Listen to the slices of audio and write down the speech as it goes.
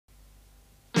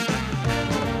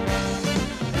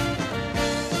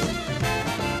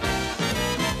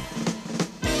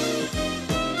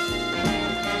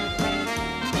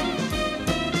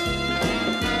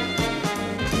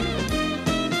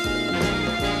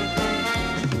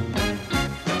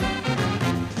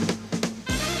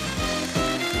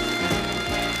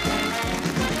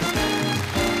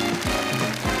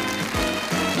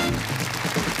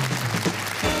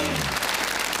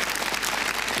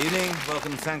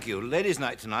welcome, thank you. Ladies'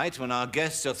 night tonight, when our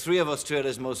guests are three of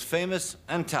Australia's most famous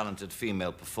and talented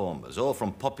female performers, all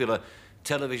from popular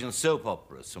television soap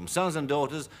operas. From Sons and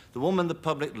Daughters, the woman the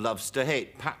public loves to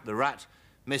hate, Pat the Rat,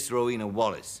 Miss Rowena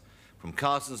Wallace. From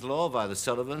Carson's Law via the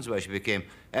Sullivans, where she became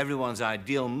everyone's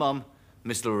ideal mum,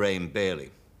 Miss Lorraine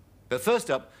Bailey. But first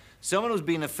up, someone who's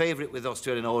been a favourite with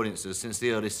Australian audiences since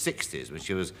the early 60s, when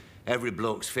she was every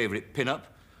bloke's favourite pin-up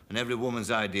and every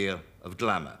woman's idea of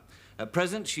glamour. At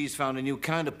present, she's found a new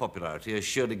kind of popularity as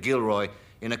Shirley Gilroy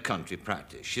in a country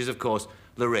practice. She's, of course,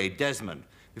 Lorrae Desmond.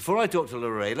 Before I talk to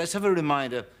Lorrae, let's have a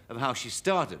reminder of how she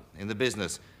started in the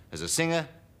business as a singer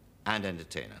and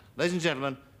entertainer. Ladies and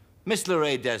gentlemen, Miss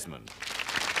Lorrae Desmond.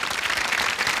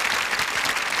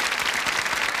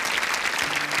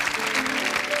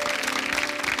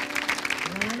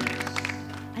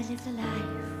 I lived the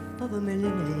life of a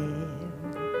millionaire,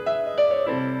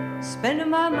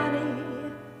 spending my money,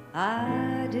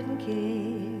 I didn't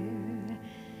care,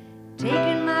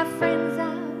 taking my friends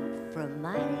out for a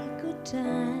mighty good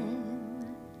time,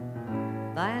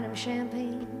 buying them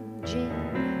champagne, gin,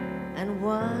 and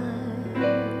wine.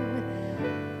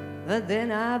 But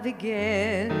then I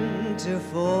began to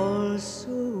fall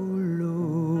so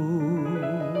low.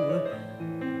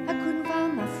 I couldn't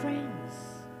find my friends,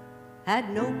 had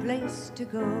no place to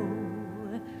go.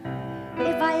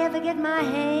 If I ever get my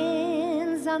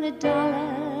hands on a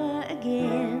dollar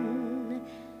again,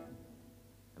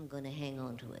 I'm gonna hang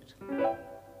on to it.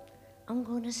 I'm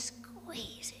gonna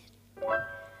squeeze it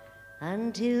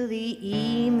until the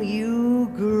emu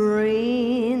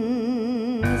grins.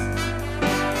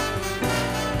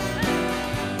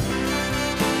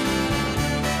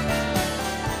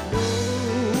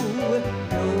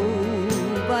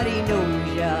 Nobody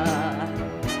knows ya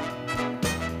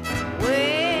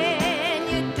when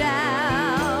you're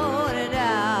down and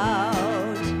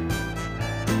out.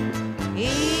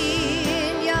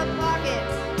 In your pocket,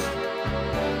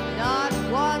 not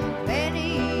one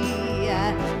penny,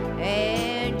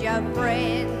 and your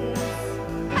friends,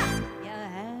 you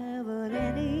haven't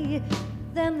any.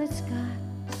 Them that's got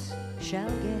shall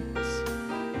get,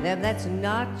 them that's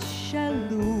not shall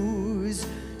lose.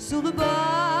 So the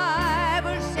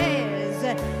Bible says,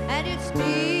 and it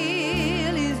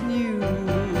still is news.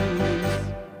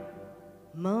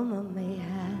 Mama may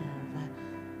have,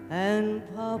 and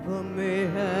Papa may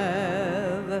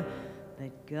have,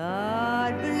 but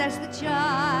God bless the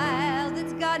child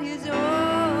that's got his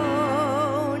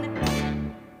own,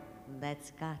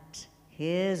 that's got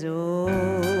his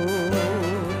own.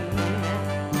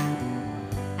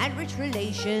 And rich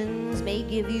relations may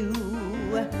give you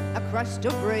a crust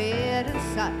of bread and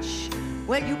such.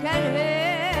 Well, you can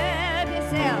help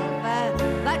yourself,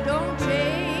 but don't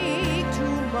take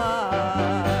too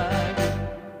much.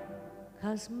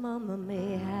 'Cause Mama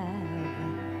may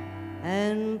have,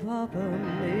 and Papa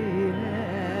may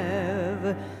have,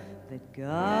 but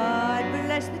God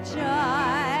bless the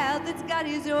child that's got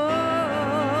his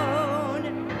own,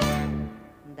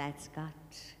 that's got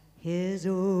his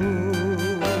own.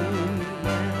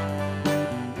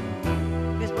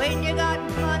 'Cause when you got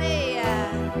money,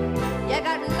 you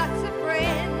got lots of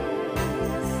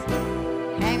friends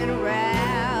hanging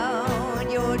around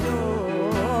your door.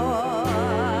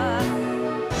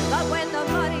 But when the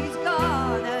money's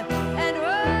gone and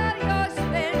all your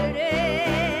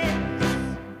spending,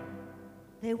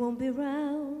 they won't be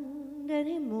around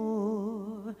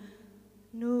anymore.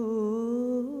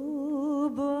 No,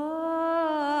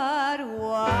 but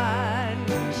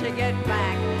once you get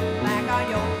back on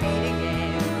your feet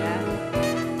again,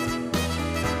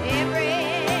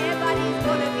 everybody's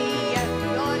gonna be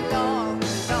your long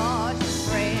lost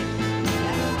friend.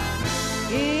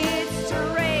 It's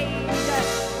strange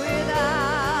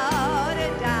without a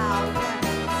doubt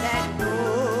that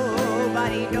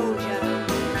nobody knows you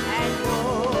and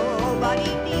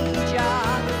nobody needs you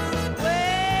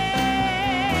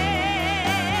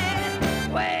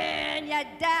when you're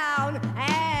down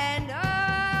and out.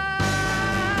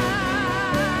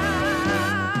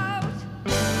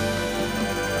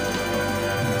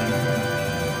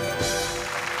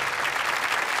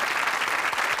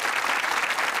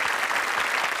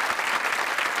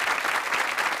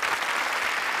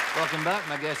 Welcome back.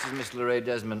 My guest is Miss Lorrae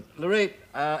Desmond. Lorrae,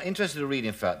 interested to read,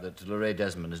 in fact, that Lorrae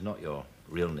Desmond is not your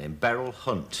real name. Beryl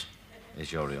Hunt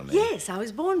is your real name. Yes, I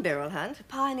was born Beryl Hunt,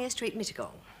 Pioneer Street,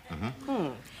 Mittagong.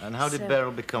 And how did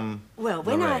Beryl become Well,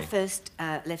 when Lorrae? I first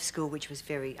left school, which was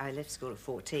I left school at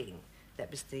 14. That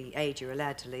was the age you're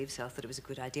allowed to leave, so I thought it was a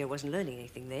good idea. I wasn't learning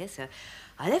anything there, so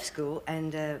I left school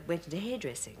and went into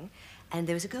hairdressing, and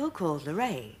there was a girl called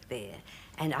Lorrae there,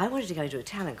 And I wanted to go into a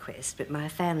talent quest, but my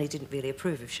family didn't really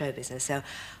approve of show business, so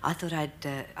I thought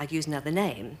I'd use another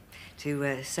name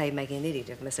to save making an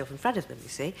idiot of myself in front of them, you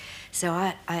see. So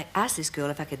I asked this girl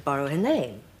if I could borrow her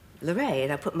name, Lorrae,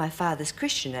 and I put my father's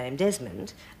Christian name,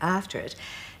 Desmond, after it.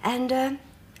 And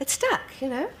it stuck, you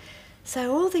know.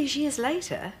 So all these years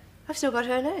later, I've still got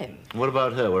her name. What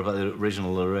about her? What about the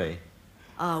original Lorraine?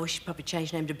 Oh, we should probably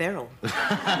change name to Beryl.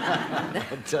 I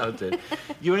doubt it.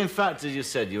 You were, in fact, as you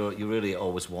said, you really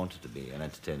always wanted to be an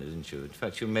entertainer, didn't you? In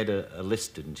fact, you made a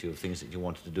list, didn't you, of things that you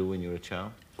wanted to do when you were a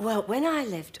child? Well, when I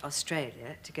left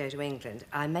Australia to go to England,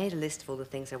 I made a list of all the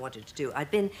things I wanted to do.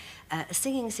 I'd been a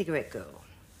singing cigarette girl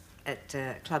at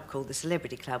a club called the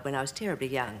Celebrity Club when I was terribly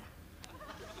young.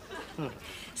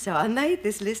 So I made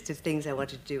this list of things I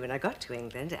wanted to do when I got to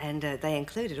England, and they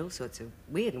included all sorts of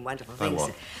weird and wonderful things. Like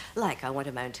what? Like I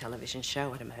wanted my own television show, I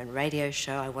wanted my own radio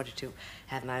show, I wanted to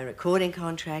have my own recording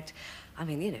contract. I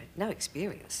mean, you know, no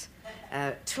experience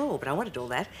at all, but I wanted all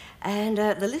that. And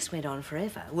the list went on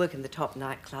forever. Work in the top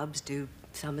nightclubs, do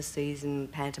summer season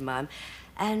pantomime,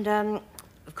 and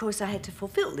of course I had to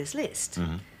fulfill this list.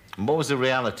 Mm-hmm. And what was the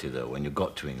reality, though, when you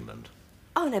got to England?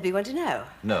 Oh, nobody wanted to know.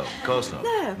 No, of course not.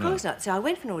 No, of course not. So I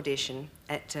went for an audition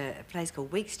at a place called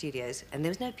Week Studios, and there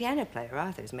was no piano player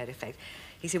either, as a matter of fact.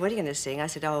 He said, "What are you going to sing?" I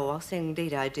said, "Oh, I'll sing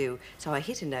Indeed I Do." So I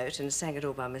hit a note and sang it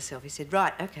all by myself. He said,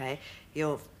 "Right, OK,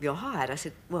 you're hired." I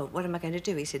said, "Well, what am I going to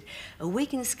do?" He said, "A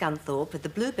week in Scunthorpe at the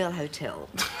Bluebell Hotel.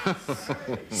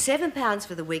 £7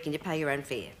 for the week and you pay your own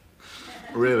fare."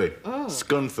 Really?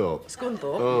 Scunthorpe?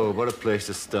 Scunthorpe. Oh, what a place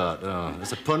to start. Oh,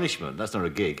 it's a punishment. That's not a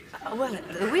gig. Well,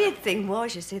 the weird thing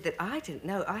was, you see, that I didn't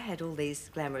know I had all these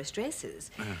glamorous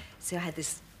dresses. So I had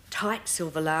this tight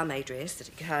silver lame dress that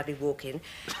you could hardly walk in,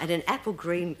 and an apple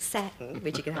green satin,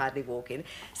 which you could hardly walk in.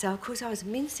 So, of course, I was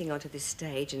mincing onto this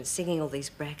stage and singing all these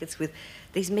brackets with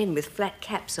these men with flat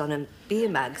caps on and beer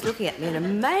mugs looking at me in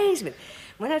amazement.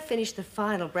 When I'd finished the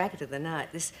final bracket of the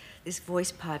night, this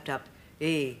voice piped up,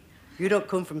 "Hey, you don't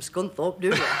come from Scunthorpe, do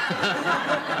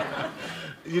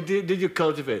you?" Did you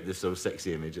cultivate this sort of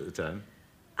sexy image at the time?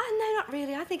 No, not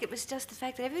really. I think it was just the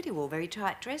fact that everybody wore very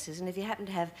tight dresses, and if you happen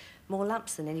to have more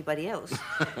lumps than anybody else,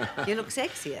 you look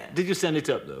sexier. Did you send it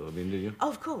up, though? I mean, did you? Oh,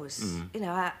 of course. You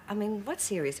know, I mean, what's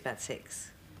serious about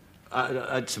sex?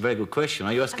 That's a very good question.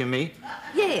 Are you asking me?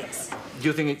 Yes. Do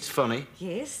you think it's funny?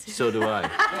 Yes. So do I.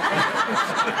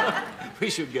 We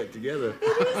should get together.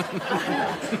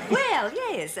 Well,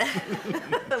 yes.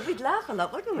 We'd laugh a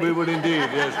lot, wouldn't we? We would indeed,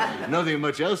 yes. Nothing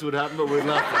much else would happen, but we'd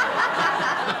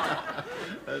laugh.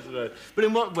 That's right. But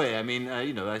in what way? I mean,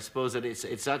 you know, I suppose that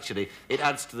it's actually, it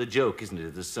adds to the joke, isn't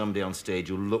it? There's somebody on stage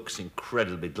who looks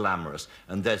incredibly glamorous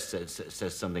and then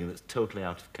says something that's totally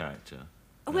out of character.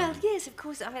 Well, yes, of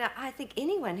course. I mean, I think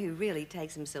anyone who really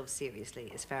takes themselves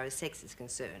seriously as far as sex is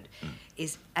concerned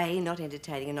is, A, not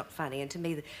entertaining and not funny, and to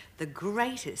me, the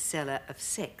greatest seller of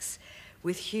sex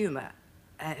with humour,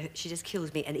 she just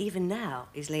kills me, and even now,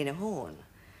 is Lena Horne.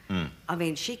 I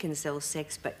mean, she can sell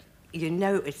sex, but you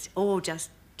know it's all just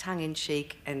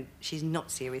tongue-in-cheek, and she's not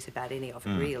serious about any of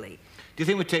it, really. Do you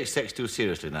think we take sex too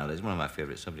seriously nowadays? It's one of my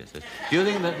favourite subjects. Do you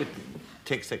think that we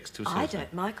take sex too seriously? I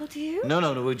don't, Michael, do you?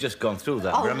 No, we've just gone through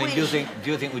that. Oh, but I mean, do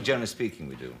you think we, generally speaking,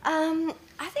 we do?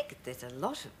 I think there's a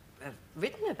lot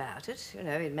written about it, you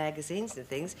know, in magazines and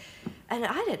things, and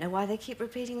I don't know why they keep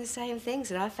repeating the same things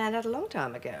that I found out a long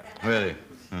time ago. Really?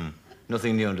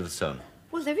 Nothing new under the sun?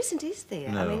 Well, there isn't, is there?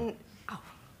 No. I mean,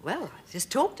 well, I just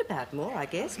talked about more, I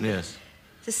guess. Yes.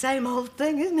 It's the same old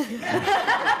thing, isn't it? Do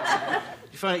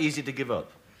you find it easy to give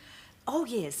up? Oh,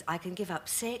 yes. I can give up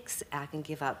sex, I can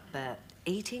give up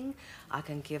eating, I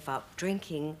can give up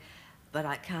drinking, but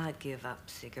I can't give up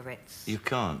cigarettes. You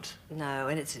can't? No,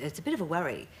 and it's a bit of a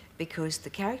worry because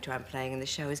the character I'm playing in the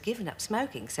show has given up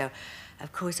smoking. So,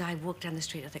 of course, I walk down the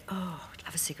street and I think, oh, I'd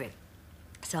love a cigarette.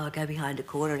 So I'll go behind a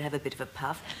corner and have a bit of a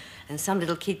puff, and some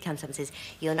little kid comes up and says,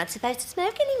 "You're not supposed to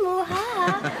smoke anymore,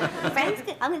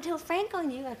 I'm going to tell Frank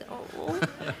on you." I go, "Oh."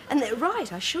 And they're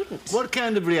right, I shouldn't. What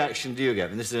kind of reaction do you get? I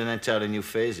mean, this is an entirely new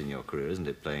phase in your career, isn't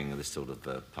it, playing this sort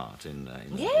of part in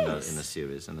a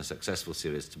series, and a successful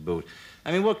series to boot.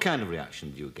 I mean, what kind of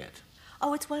reaction do you get?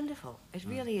 Oh, it's wonderful. It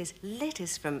really is.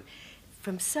 Letters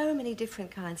from so many different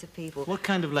kinds of people. What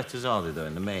kind of letters are they, though,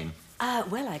 in the main?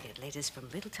 Well, I get letters from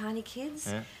little tiny kids,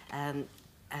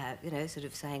 you know, sort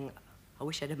of saying, "I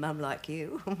wish I had a mum like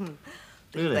you."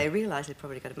 Really? They realise they've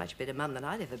probably got a much better mum than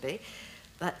I'd ever be.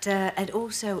 But, and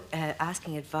also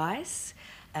asking advice,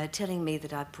 telling me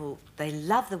that they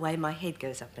love the way my head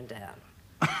goes up and down.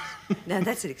 Now,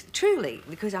 that's it, truly,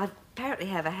 because I apparently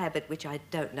have a habit, which I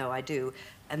don't know I do,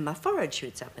 and my forehead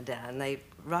shoots up and down. They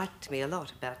write to me a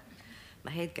lot about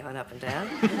my head going up and down.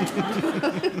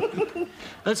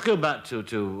 Let's go back to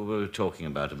what we were talking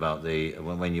about the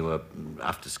when you were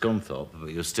after Scunthorpe, but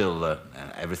you were still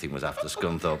everything was after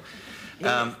Scunthorpe.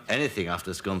 Anything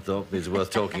after Scunthorpe is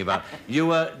worth talking about. You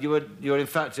were in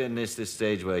fact in this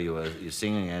stage where you're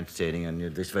singing and entertaining, and you're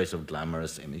this very sort of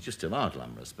glamorous image. You still are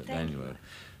glamorous, but then you were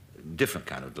different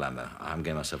kind of glamour. I'm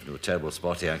getting myself into a terrible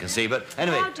spot here, I can see, but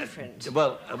anyway. How different?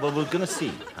 Well, we're going to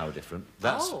see how different.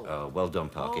 That's well done,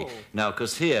 Parky. Now,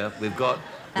 because here we've got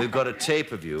a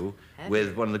tape of you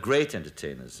with one of the great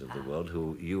entertainers of the world,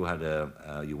 who you had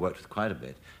you worked with quite a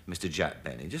bit, Mr. Jack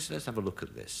Benny. Just let's have a look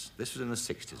at this. This was in the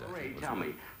 60s, I Ray, think. tell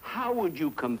me, how would you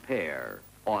compare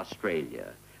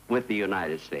Australia with the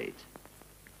United States?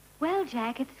 Well,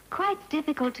 Jack, it's quite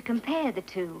difficult to compare the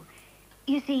two.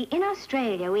 You see, in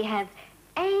Australia, we have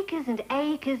acres and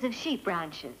acres of sheep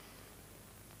ranches.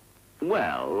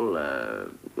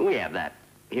 Well, we have that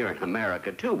here in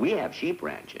America, too. We have sheep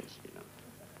ranches, you know.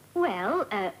 Well,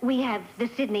 we have the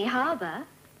Sydney Harbour,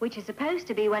 which is supposed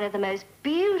to be one of the most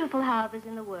beautiful harbours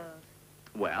in the world.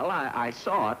 Well, I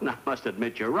saw it, and I must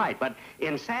admit you're right. But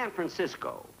in San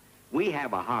Francisco, we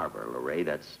have a harbor, Lorraine,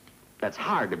 that's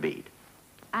hard to beat.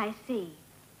 I see.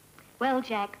 Well,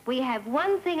 Jack, we have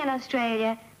one thing in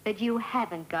Australia that you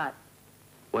haven't got.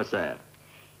 What's that?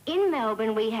 In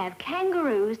Melbourne, we have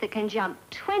kangaroos that can jump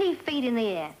 20 feet in the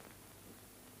air.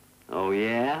 Oh,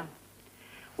 yeah?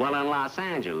 Well, in Los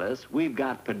Angeles, we've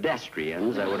got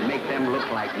pedestrians that would make them look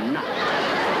like nuts.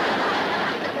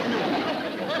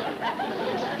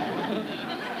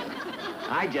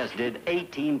 I just did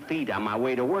 18 feet on my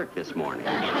way to work this morning.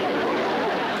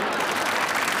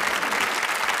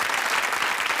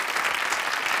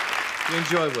 You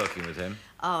enjoy working with him?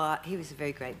 Oh, he was a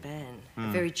very great man.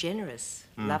 A very generous,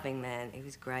 loving man. He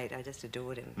was great. I just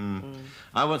adored him.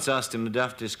 I once asked him the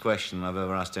daftest question I've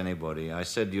ever asked anybody. I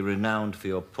said, you're renowned for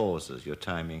your pauses, your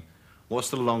timing. What's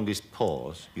the longest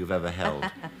pause you've ever held?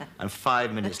 And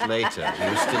 5 minutes later, he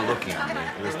was still looking at me.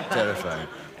 It was terrifying.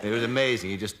 It was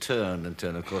amazing. He just turned and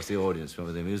turned across the audience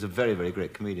with him. He was a very, very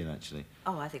great comedian, actually.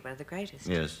 Oh, I think one of the greatest.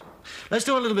 Yes. Let's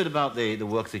talk a little bit about the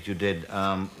work that you did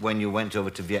when you went over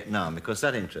to Vietnam, because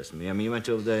that interests me. I mean, you went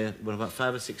over there, what, about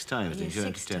 5 or 6 times, didn't you?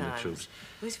 6 times. The troops.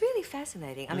 It was really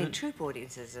fascinating. I mean, troop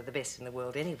audiences are the best in the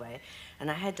world anyway,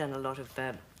 and I had done a lot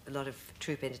of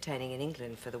troop entertaining in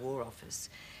England for the War Office,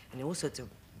 and all sorts of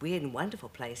weird and wonderful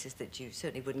places that you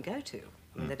certainly wouldn't go to.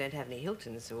 I mean, they don't have any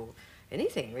Hiltons or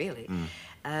anything, really.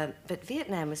 But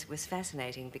Vietnam was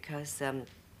fascinating because,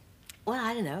 well,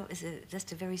 I don't know, it was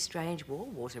just a very strange war.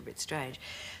 Wars are a bit strange.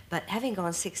 But having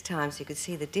gone 6 times, you could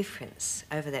see the difference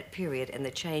over that period and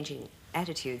the changing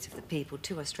attitudes of the people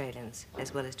to Australians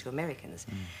as well as to Americans.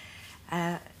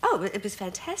 Oh, it was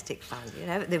fantastic fun, you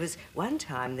know. There was one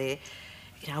time there,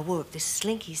 you know, I wore this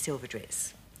slinky silver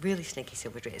dress, really slinky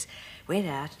silver dress, went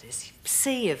out, this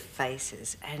sea of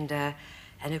faces, and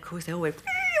of course they all went,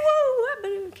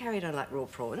 carried on like raw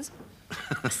prawns.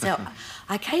 So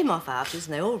I came off afterwards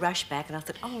and they all rushed back and I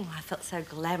thought, oh, I felt so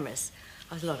glamorous.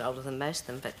 I was a lot older than most of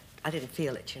them, but I didn't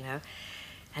feel it, you know.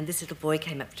 And this little boy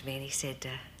came up to me and he said,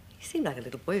 he seemed like a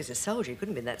little boy, he was a soldier, he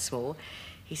couldn't have been that small.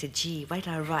 He said, gee, wait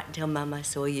till I write and tell Mum I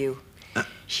saw you.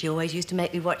 She always used to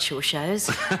make me watch your shows.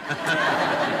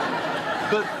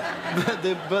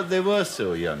 But they were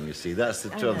so young, you see. That's the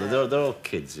trouble. They're all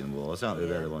kids in wars, aren't they?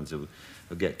 Yeah. They're the ones who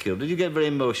get killed. Did you get very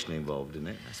emotionally involved in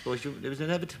it? I suppose it was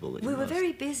inevitable that you We were must.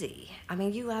 very busy. I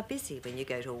mean, you are busy when you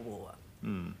go to a war.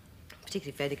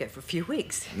 Particularly if you only go for a few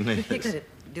weeks. Yes. You've got to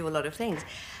do a lot of things.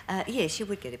 Yes, you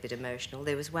would get a bit emotional.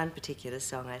 There was one particular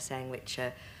song I sang which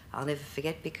I'll never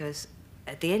forget because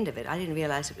at the end of it, I didn't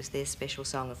realise it was their special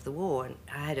song of the war, and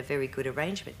I had a very good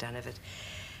arrangement done of it.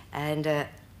 And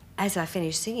as I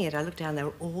finished singing it, I looked down, they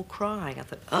were all crying. I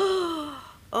thought,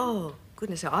 oh,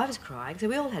 goodness, so I was crying, so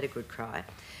we all had a good cry.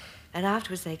 And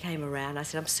afterwards they came around, I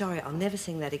said, I'm sorry, I'll never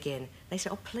sing that again. They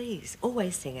said, oh, please,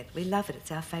 always sing it. We love it,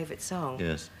 it's our favourite song.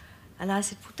 Yes. And I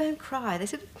said, well, don't cry. They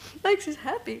said, it makes us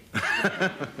happy.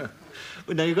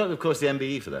 Well, now, you got, of course, the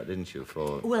MBE for that, didn't you?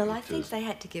 Well, I think they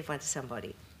had to give one to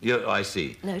somebody. I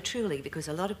see. No, truly, because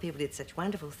a lot of people did such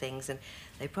wonderful things and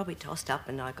they probably tossed up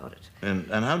and I got it. And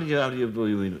how were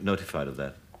you notified of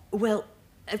that? Well,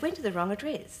 it went to the wrong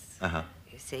address,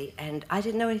 you see, and I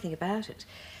didn't know anything about it.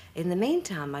 In the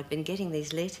meantime, I'd been getting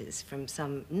these letters from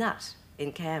some nut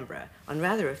in Canberra on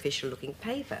rather official-looking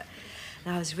paper.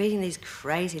 And I was reading these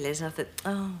crazy letters and I thought,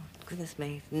 oh, goodness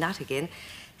me, nut again.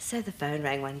 So the phone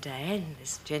rang one day and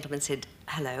this gentleman said,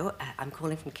 hello, I'm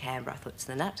calling from Canberra. I thought, it's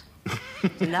the nut.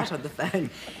 The nut on the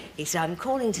phone. He said, I'm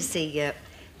calling to see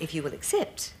if you will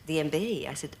accept the MBE.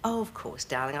 I said, oh, of course,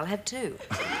 darling, I'll have 2.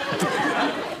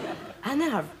 And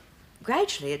then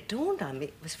gradually it dawned on me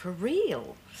it was for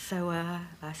real. So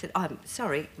I said, I'm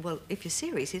sorry, well, if you're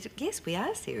serious, he said, yes, we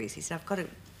are serious. He said, I've got to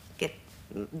get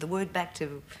the word back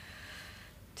to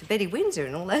Betty Windsor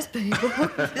and all those people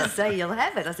to say you'll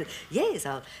have it. I said, yes,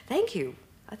 thank you.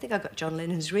 I think I got John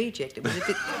Lennon's reject. It was a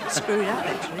bit screwed up,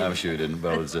 actually. I'm sure you didn't.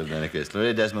 Well deserved in any case.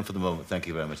 Lorrae Desmond for the moment. Thank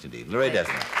you very much indeed. Lorrae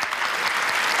Desmond.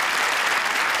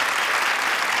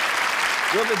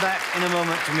 We'll be back in a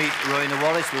moment to meet Rowena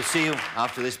Wallace. We'll see you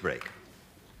after this break.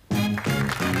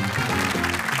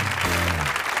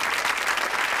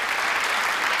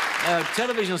 Now,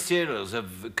 television serials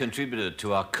have contributed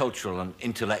to our cultural and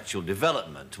intellectual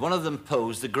development. One of them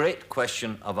posed the great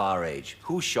question of our age.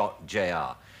 Who shot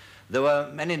J.R.? There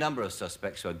were any number of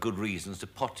suspects who had good reasons to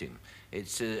pot him.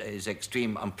 It's his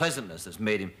extreme unpleasantness that's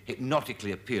made him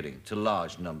hypnotically appealing to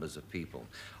large numbers of people.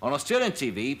 On Australian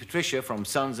TV, Patricia from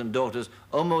Sons and Daughters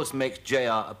almost makes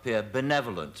J.R. appear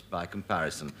benevolent by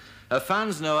comparison. Her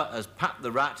fans know her as Pat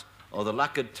the Rat or the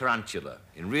Lacquered Tarantula.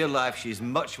 In real life, she's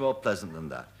much more pleasant than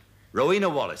that. Rowena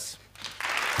Wallace.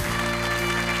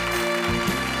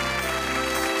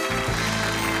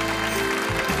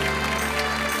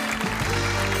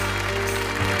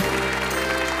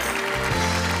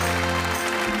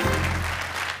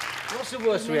 What's the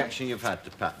worst reaction you've had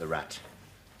to Pat the Rat?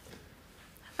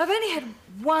 I've only had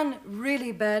one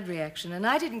really bad reaction, and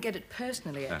I didn't get it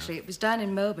personally, actually. It was down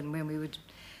in Melbourne when we were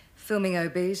filming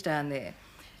OBs down there,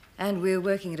 and we were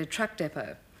working at a truck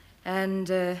depot, and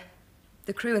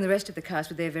the crew and the rest of the cast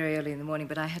were there very early in the morning,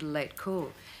 but I had a late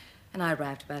call, and I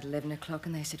arrived about 11 o'clock,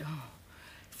 and they said, oh,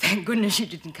 thank goodness you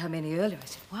didn't come any earlier. I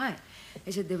said, why?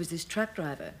 They said there was this truck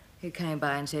driver who came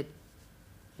by and said,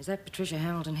 is that Patricia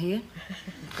Hamilton here?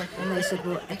 And they said,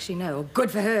 well, actually, no. Well, good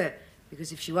for her,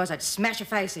 because if she was, I'd smash her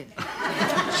face in.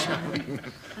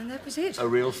 And that was it. A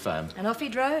real fan. And off he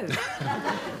drove.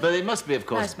 But it must be, of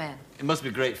course... Nice man. It must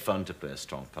be great fun to play a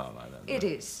strong part like that. It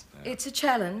is. Yeah. It's a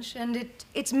challenge, and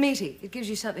it's meaty. It gives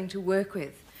you something to work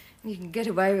with. And you can get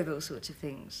away with all sorts of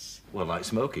things. Well, like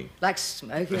smoking. Like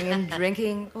smoking and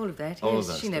drinking, all of that. All yes, of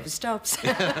that she stuff. never stops.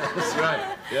 That's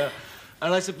right, yeah.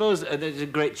 And I suppose there's a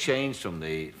great change from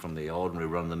the ordinary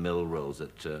run-of-the-mill roles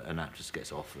that an actress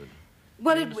gets offered.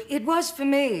 Well, it was for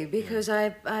me, because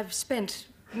I've spent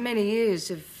many years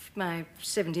of my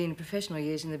 17 professional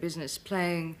years in the business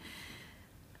playing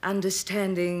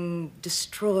understanding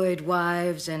destroyed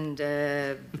wives and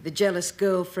the jealous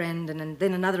girlfriend, and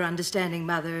then another understanding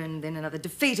mother, and then another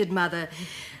defeated mother,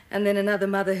 and then another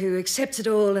mother who accepts it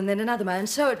all, and then another mother. And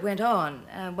so it went on.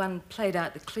 One played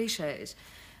out the cliches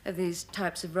of these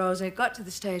types of roles, and it got to the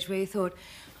stage where you thought,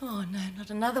 oh, no, not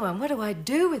another one. What do I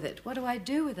do with it? What do I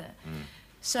do with it? Mm.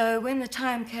 So when the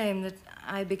time came that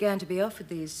I began to be offered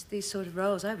these sort of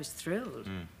roles, I was thrilled.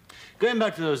 Mm. Going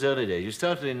back to those early days, you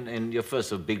started in your first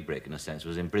sort of big break, in a sense,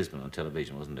 was in Brisbane on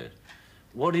television, wasn't it?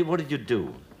 What did you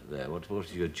do there? What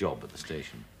was your job at the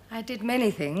station? I did many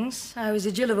things. I was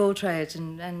a Jill of all trades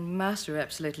and master of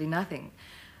absolutely nothing.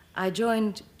 I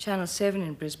joined Channel 7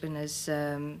 in Brisbane as...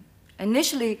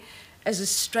 initially as a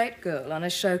straight girl on a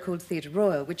show called Theatre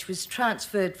Royal, which was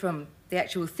transferred from the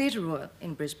actual Theatre Royal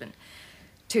in Brisbane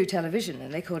to television,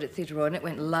 and they called it Theatre Royal, and it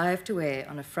went live to air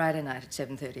on a Friday night at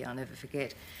 7:30. I'll never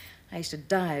forget. I used to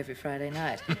die every Friday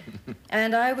night.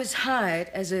 And I was hired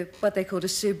as what they called a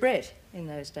soubrette in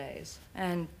those days.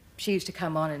 And she used to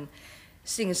come on and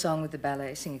sing a song with the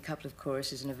ballet, sing a couple of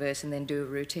choruses and a verse, and then do a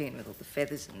routine with all the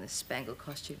feathers and the spangled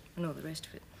costume and all the rest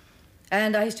of it.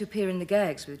 And I used to appear in the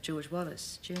gags with George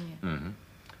Wallace, Jr. Mm-hmm.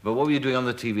 But what were you doing on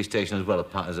the TV station as well,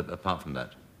 apart from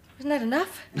that? Wasn't that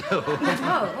enough? No.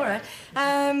 Oh, all right.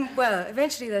 Well,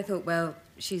 eventually they thought, well,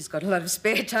 she's got a lot of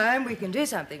spare time, we can do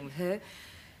something with her.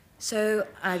 So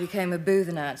I became a booth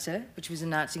announcer, which was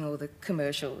announcing all the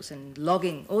commercials and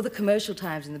logging all the commercial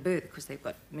times in the booth, because they've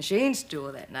got machines to do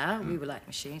all that now. We were like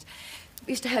machines.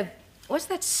 We used to have, what's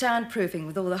that soundproofing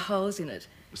with all the holes in it?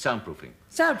 Soundproofing.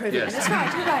 Soundproofing, yes. That's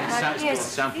right, you're right, Mike.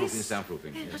 Yes.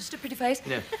 Soundproofing, Yeah, yes. just a pretty face.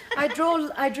 Yeah. I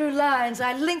drew lines,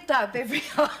 I linked up every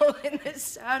hole in the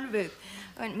sound booth.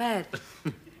 I went mad.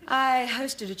 I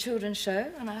hosted a children's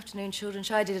show, an afternoon children's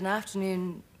show. I did an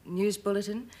afternoon news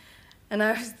bulletin, and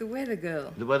I was the weather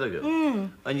girl. The weather girl?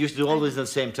 Mm. And you used to do all this at the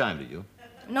same time, did you?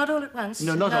 Not all at once.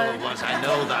 No, not all at once. I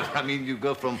know that. I mean, you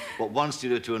go from one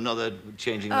studio to another,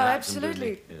 changing the hats. Oh,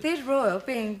 absolutely. Yes. Theatre Royal,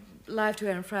 being live to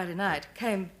air on Friday night,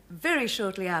 came very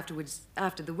shortly afterwards,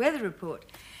 after the weather report.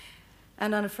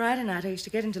 And on a Friday night, I used to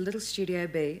get into little Studio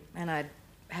B, and I'd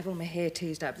have all my hair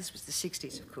teased up. This was the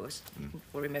 60s, of course.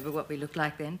 We'll remember what we looked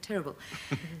like then. Terrible.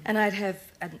 And I'd have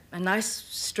a nice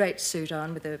straight suit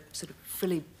on with a sort of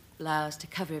frilly blouse to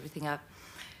cover everything up.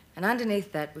 And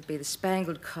underneath that would be the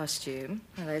spangled costume,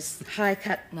 and those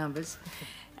high-cut numbers,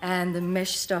 and the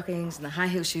mesh stockings and the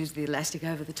high-heel shoes with the elastic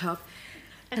over the top.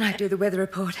 And I'd do the weather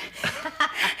report.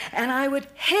 And I would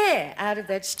hair out of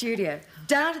that studio,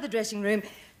 down to the dressing room,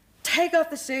 take off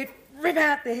the suit, rip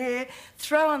out the hair,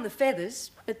 throw on the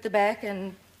feathers at the back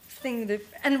and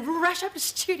rush up to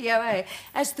Studio A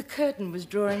as the curtain was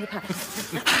drawing apart.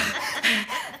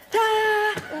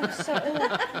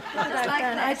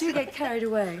 I do get carried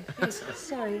away. Yes,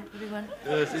 sorry, everyone.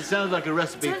 It sounds like a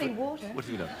recipe. It's only water. What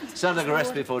have you done? Sounds like a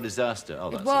recipe for disaster.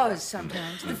 Oh, it was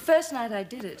sometimes. The first night I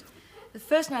did it, the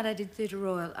first night I did Theatre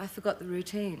Royal, I forgot the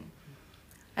routine.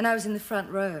 And I was in the front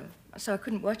row, so I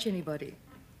couldn't watch anybody.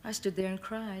 I stood there and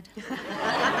cried.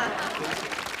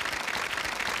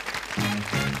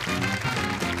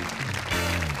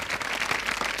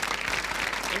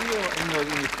 In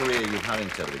your career you've had in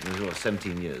television, there's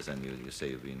 17 years, and you say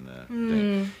you've been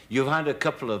doing. You've had a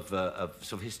couple of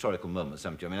sort of historical moments,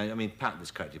 haven't you? I mean, Pat, this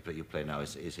character you play now,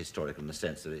 is historical in the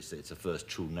sense that it's the first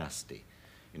true nasty,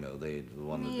 you know, the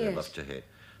one that they love to hit.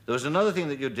 There was another thing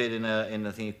that you did in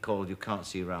a thing called You Can't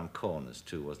See Around Corners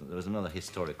too, wasn't there? There was another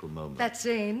historical moment. That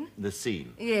scene? The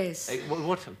scene. Yes.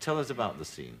 Tell us about the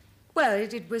scene. Well,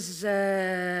 it was,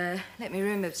 let me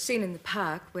remember, a scene in the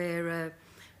park where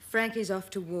Frankie's off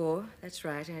to war, that's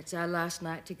right, and it's our last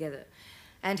night together.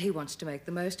 And he wants to make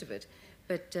the most of it.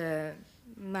 But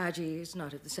Margie is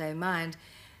not of the same mind.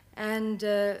 And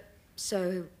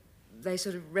so they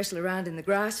sort of wrestle around in the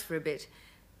grass for a bit.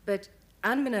 But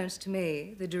unbeknownst to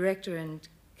me, the director and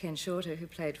Ken Shorter, who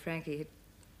played Frankie, had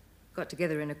got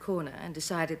together in a corner and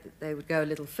decided that they would go a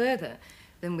little further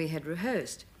than we had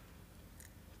rehearsed.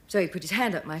 So he put his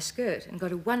hand up my skirt and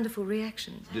got a wonderful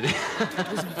reaction. Did he?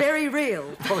 It was very real.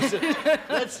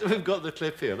 We've got the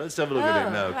clip here. Let's have a look at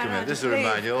it now. Come here. This will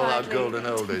remind you all our golden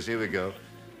old days. Here we go.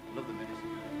 Love the minutes.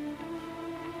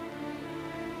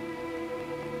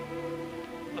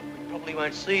 Look, we probably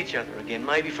won't see each other again,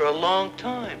 maybe for a long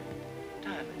time.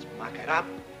 Don't let's muck it up.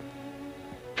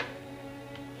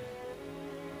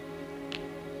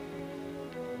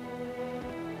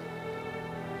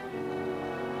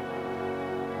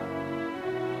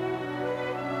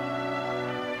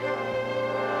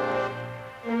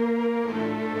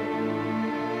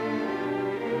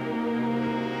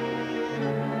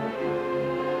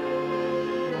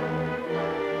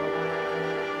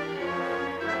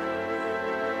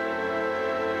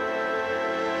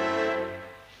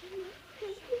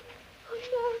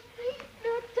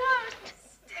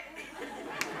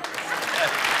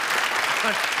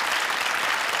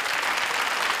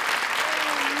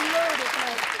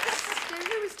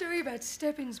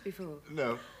 Step-ins before?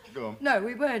 No, go on. No,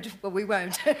 we weren't. Well, we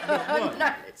won't. What?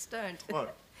 No, let's don't.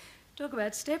 What? Talk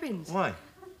about step-ins. Why?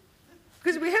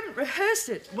 Because we haven't rehearsed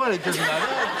it. Well, it doesn't matter.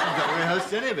 You've not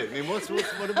rehearsed any of it. I mean, what's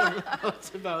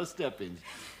about step-ins?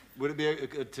 Would it be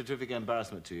a terrific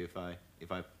embarrassment to you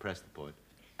if I pressed the point?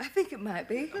 I think it might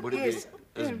be. Would it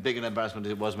be as big an embarrassment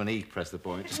as it was when he pressed the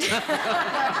point?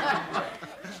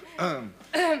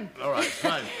 All right,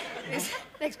 fine. Yes.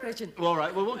 Next question. Well, all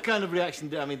right. Well, what kind of reaction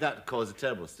did... I mean, that caused a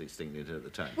terrible stink at the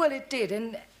time. Well, it did,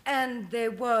 and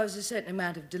there was a certain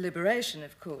amount of deliberation,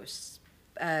 of course.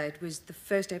 It was the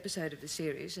first episode of the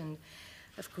series, and,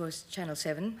 of course, Channel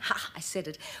 7, I said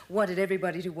it, wanted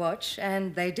everybody to watch,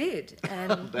 and they did.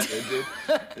 And I bet they did,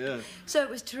 yeah. So it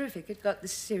was terrific. It got the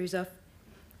series off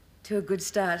to a good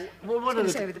start. Well, what I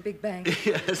was say with a big bang.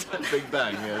 Yes, a big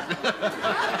bang, yes.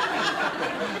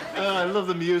 Oh, I love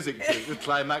the music, too, the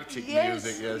climactic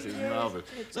music, yes, it's marvellous.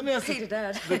 Let me ask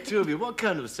the two of you, what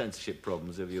kind of censorship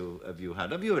problems have you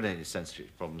had? Have you had any censorship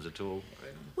problems at all?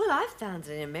 Well, I've found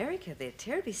that in America they're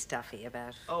terribly stuffy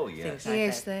about things like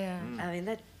yes, that. they are. I mean,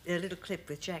 that little clip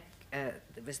with Jack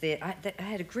that was there, I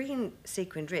had a green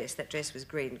sequin dress. That dress was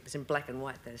green. It was in black and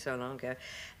white, though, so long ago,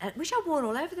 which I worn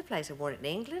all over the place. I worn it in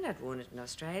England. I'd worn it in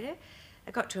Australia. I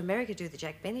got to America to do the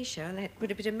Jack Benny show, and they had put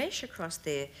a bit of mesh across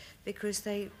there because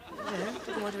they,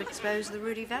 didn't want to expose the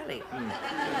Rudy Valley.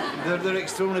 They're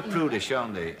extremely prudish,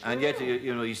 aren't they? And yet,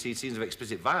 you see scenes of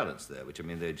explicit violence there, which, I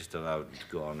mean, they're just allowed to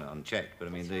go on unchecked. But,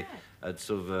 I mean, they at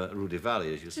sort of Rudy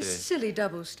Valley, as you say. It's a silly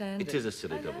double standard. It is a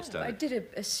silly double standard. I did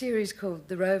a series called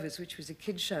The Rovers, which was a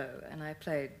kid's show, and I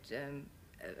played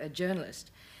a journalist,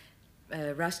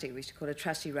 Rusty. We used to call her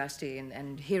Trusty Rusty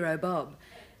and Hero Bob.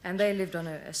 And they lived on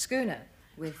a schooner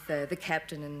with the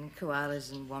captain and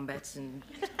koalas and wombats and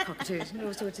cockatoos and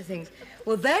all sorts of things.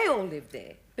 Well, they all lived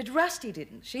there, but Rusty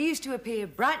didn't. She used to appear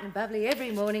bright and bubbly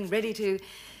every morning, ready to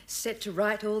set to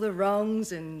right all the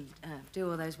wrongs and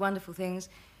do all those wonderful things.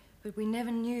 But we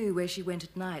never knew where she went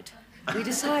at night. We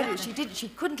decided she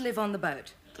couldn't live on the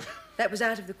boat. That was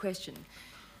out of the question.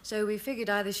 So we figured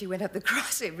either she went up the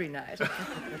cross every night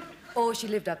or she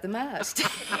lived up the mast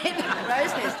in the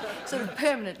crow's nest, sort of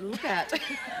permanent lookout.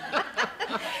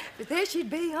 But there she'd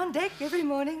be on deck every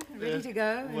morning, ready to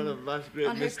go. One of life's great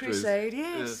on her mysteries. crusade,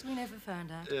 yes. We never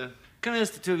found out. Yeah. Can I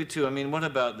ask the two of you too? I mean, what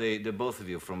about the both of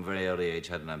you from a very early age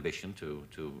had an ambition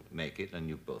to make it, and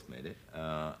you've both made it.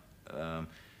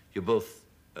 You're both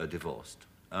divorced.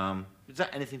 Is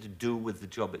that anything to do with the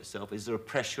job itself? Is there a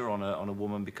pressure on a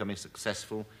woman becoming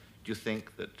successful, do you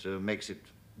think, that makes it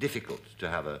difficult to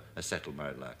have a settled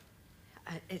married life?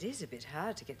 It is a bit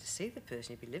hard to get to see the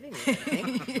person you'd be living with, I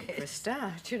think, for a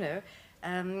start, you know.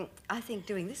 I think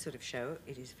doing this sort of show,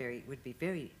 would be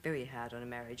very, very hard on a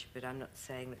marriage, but I'm not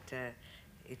saying that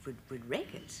it would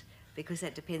wreck it, because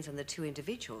that depends on the two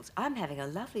individuals. I'm having a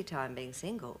lovely time being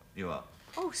single. You are?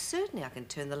 Oh, certainly. I can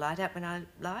turn the light out when I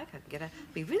like. I can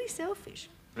be really selfish.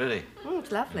 Really?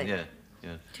 It's lovely. Yeah,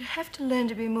 yeah. Do you have to learn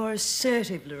to be more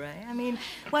assertive, Lorraine? I mean,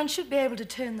 one should be able to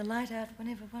turn the light out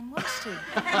whenever one wants to.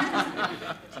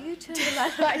 Do you turn the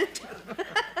light out too?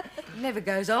 It never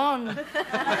goes on.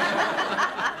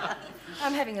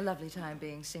 I'm having a lovely time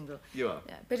being single. You are?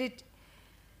 Yeah, but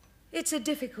it's a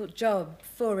difficult job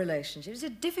for relationships.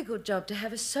 It's a difficult job to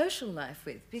have a social life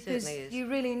with, because you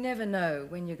really never know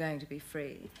when you're going to be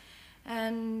free.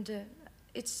 And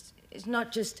it's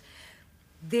not just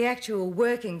the actual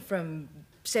working from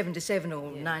 7 to 7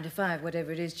 or 9 to 5,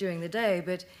 whatever it is, during the day,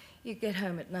 but you get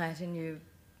home at night and you've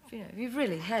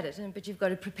really had it, but you've got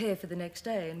to prepare for the next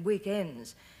day, and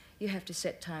weekends you have to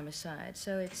set time aside.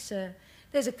 So it's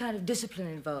there's a kind of discipline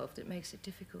involved that makes it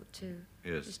difficult to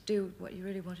just do what you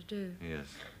really want to do. Yes.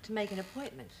 To make an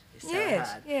appointment is so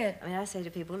hard. Yeah. I mean, I say to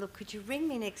people, look, could you ring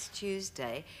me next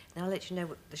Tuesday, and I'll let you know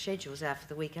what the schedules are for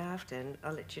the week after, and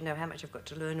I'll let you know how much I've got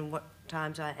to learn and what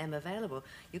times I am available.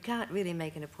 You can't really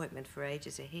make an appointment for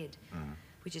ages ahead,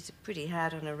 which is pretty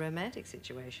hard on a romantic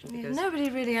situation. Yeah, because nobody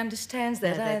really understands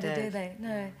that either, do they?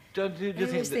 No. Do you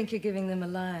always think you're giving them a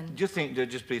line. Do you think,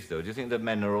 just brief though, do you think that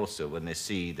men are also, when they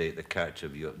see the character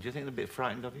of you, do you think they're a bit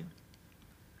frightened of you?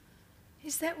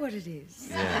 Is that what it is?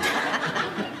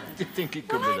 Yeah. Do you think it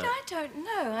could be that? I don't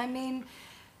know. I mean,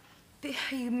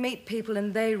 you meet people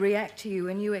and they react to you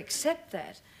and you accept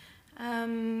that.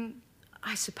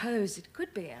 I suppose it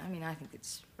could be. I mean, I think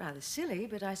it's rather silly,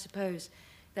 but I suppose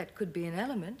that could be an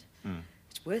element.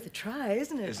 It's worth a try,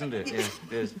 isn't it? Isn't it? Yes,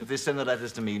 yes. If they send the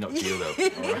letters to me, not to you, though.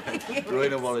 All right. Yes.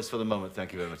 Rowena Wallace for the moment.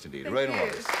 Thank you very much indeed. Rowena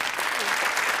Wallace.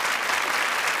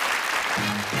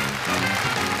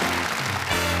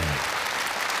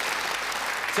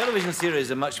 Television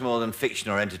series are much more than fiction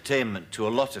or entertainment to a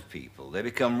lot of people. They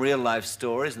become real-life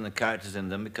stories, and the characters in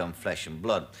them become flesh and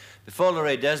blood. Before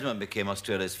Lorrae Desmond became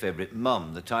Australia's favourite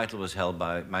mum, the title was held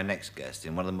by my next guest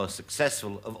in one of the most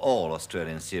successful of all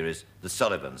Australian series, The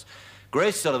Sullivans.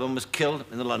 Grace Sullivan was killed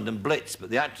in the London Blitz, but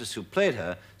the actress who played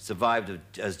her survived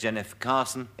as Jennifer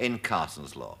Carson in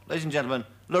Carson's Law. Ladies and gentlemen,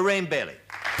 Lorraine Bailey.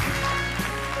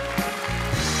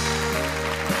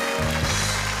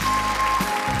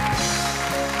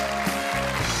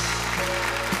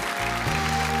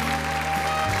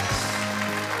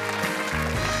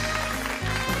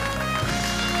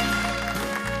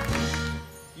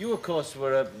 You, of course,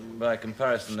 were, by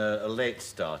comparison, a late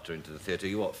starter into the theatre.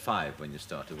 You were, what, 5 when you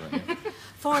started, weren't you?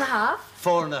 4.5.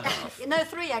 4.5. No,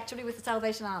 3, actually, with the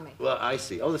Salvation Army. Well, I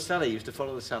see. Oh, the Sally. You used to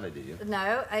follow the Sally, did you?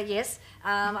 No, yes.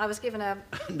 I was given a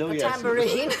yes.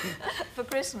 tambourine for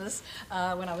Christmas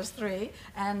when I was 3,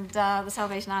 and the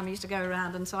Salvation Army used to go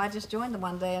around, and so I just joined them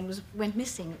one day and went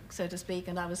missing, so to speak,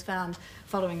 and I was found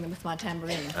following them with my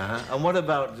tambourine. And what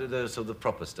about the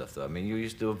proper stuff, though? I mean, you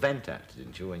used to do event act,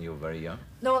 didn't you, when you were very young?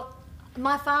 No, well,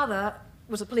 my father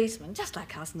was a policeman, just like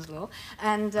Carson's Law,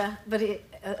 and but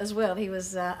as well, he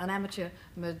was an amateur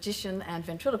magician and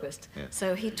ventriloquist. Yeah.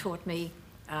 So he taught me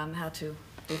how to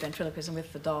do ventriloquism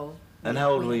with the doll. And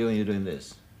how old were you when you were doing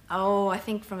this? Oh, I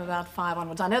think from about 5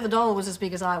 onwards. I know the doll was as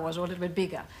big as I was, or a little bit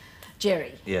bigger.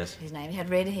 Jerry. Yes. His name. He had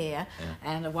red hair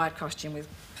and a white costume with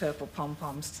purple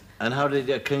pom-poms. And how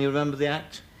did can you remember the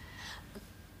act?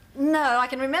 No, I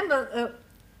can remember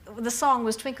the song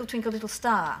was Twinkle, Twinkle, Little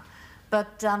Star.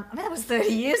 But, I mean, that was 30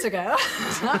 years ago.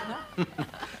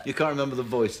 You can't remember the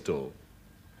voice at all?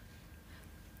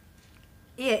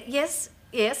 Yeah, yes,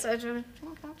 yes, a little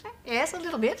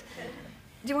bit.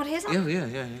 Do you want to hear something?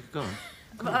 Yeah, go on.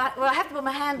 Well, I have to put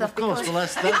my hand up. Of course, well,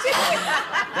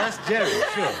 that's Jerry,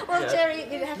 sure. Well, Jerry,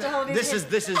 you have to hold his This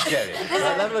is Jerry.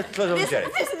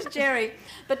 This is Jerry.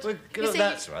 But well, you see,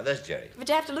 that's right, that's Jerry. But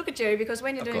you have to look at Jerry, because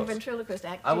when you're doing a ventriloquist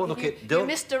act, I won't look at... You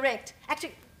misdirect.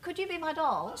 Actually, could you be my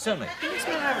doll? Certainly. Can you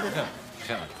swing over to... No,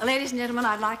 certainly. Ladies and gentlemen,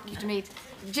 I'd like you to meet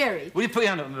Jerry. Will you put your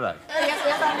hand up on my back?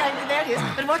 Yes, I'm going to. There it is.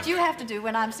 But what you have to do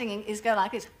when I'm singing is go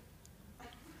like this.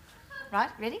 Right?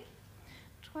 Ready?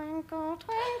 Twinkle,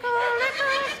 twinkle,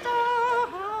 little star,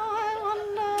 I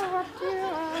wonder what you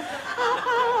are.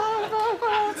 How the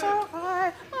world so high,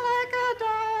 like a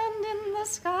diamond in the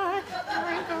sky.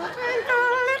 Twinkle, twinkle,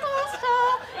 little star,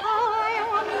 I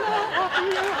wonder what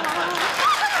you are.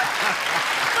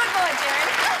 Good boy, Jerry.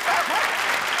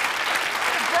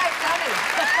 Great,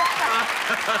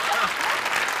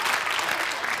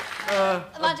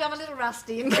 Mind you, I'm a little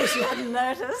rusty, in case you hadn't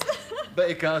noticed. Bet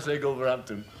you can't say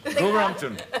Wolverhampton.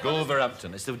 Wolverhampton.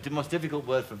 Wolverhampton. It's the most difficult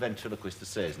word for ventriloquist to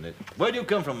say, isn't it? Where do you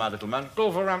come from, my little man?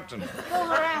 Wolverhampton.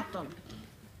 Wolverhampton.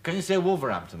 Can you say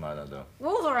Wolverhampton like that, though?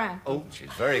 Wolverhampton. Oh, she's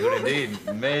very good indeed.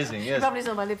 Amazing, yes. You probably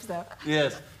saw my lips, though.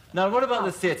 Yes. Now, what about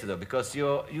the theatre, though? Because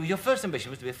your first ambition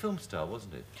was to be a film star,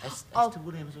 wasn't it? Esther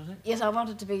Williams, was it? Yes, I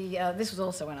wanted to be... this was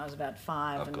also when I was about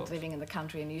 5 Of and course. living in the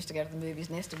country and used to go to the movies,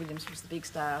 and Esther Williams was the big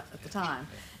star at the time.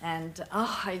 And,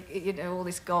 you know, all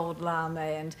this gold lame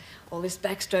and all this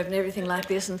backstroke and everything like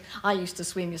this, and I used to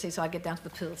swim, you see, so I'd get down to the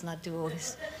pools and I'd do all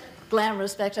this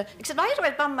glamorous backstroke. Except I used to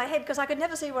always bump my head because I could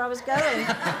never see where I was going.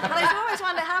 And I used to always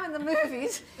wonder how in the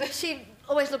movies she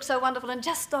always looked so wonderful and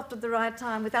just stopped at the right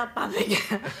time without bumping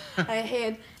her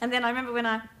head. And then I remember when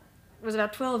I was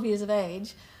about 12 years of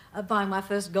age, buying my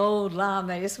first gold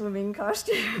lame swimming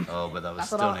costume. Oh, but that was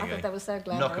stunning. stunning, I thought that was so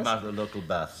glamorous. Knock him out of the local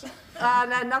baths.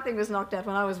 No, nothing was knocked out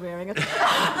when I was wearing it.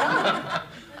 I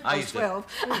was 12.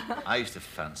 I used to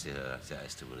fancy her,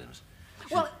 Esther Williams.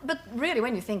 Well, but really,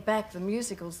 when you think back, the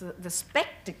musicals, the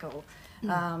spectacle...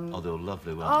 Oh, they were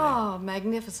lovely, weren't oh,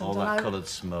 magnificent. they? All And that coloured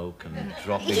smoke and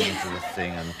dropping into the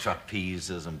thing and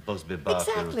trapezes and Busby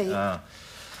Barker. Exactly.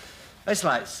 It's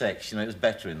like sex, you know, it was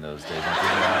better in those days.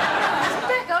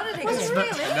 Back on it again.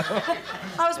 Really?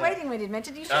 I was waiting when you'd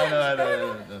mentioned you. I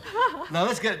know. Now,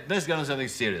 let's get on something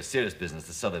serious business,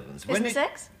 the Sullivans. Isn't it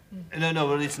sex? No,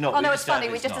 well, it's not. Oh, We no, it's funny.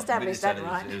 decided We it's just not. established that,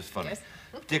 right? It was funny. Yes.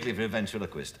 Particularly for a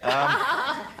ventriloquist.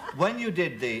 When you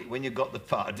got the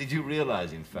part, did you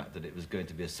realise, in fact, that it was going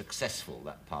to be as successful,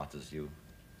 that part, as you...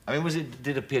 I mean,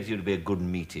 did it appear to you to be a good,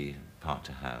 meaty part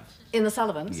to have? In the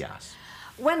Sullivans? Yes.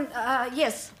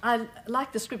 Yes, I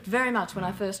liked the script very much when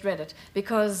I first read it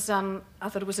because I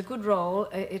thought it was a good role,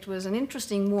 it was an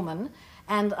interesting woman,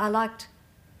 and I liked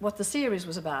what the series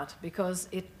was about because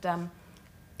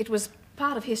it was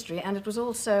part of history and it was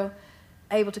also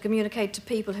able to communicate to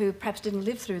people who perhaps didn't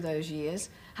live through those years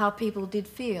how people did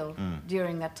feel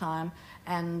during that time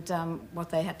and what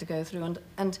they had to go through.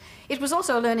 And it was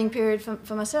also a learning period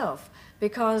for myself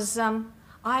because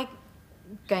I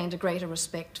gained a greater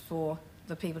respect for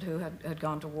the people who had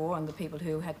gone to war and the people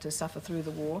who had to suffer through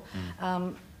the war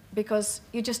because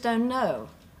you just don't know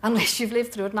unless you've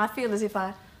lived through it, and I feel as if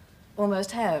I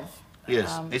almost have.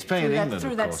 Yes, it's playing in England,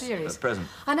 through of that course, series. at present.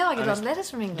 I know, I get a lot of letters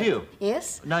from England. Do you?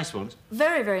 Yes. Nice ones.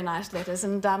 Very, very nice letters,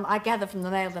 and I gather from the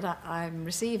mail that I'm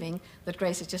receiving that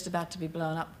Grace is just about to be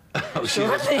blown up. Oh,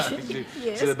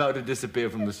 she's about to disappear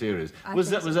from the series.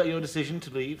 Was that your decision to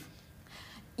leave?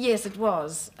 Yes, it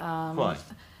was. Why?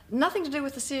 Nothing to do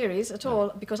with the series at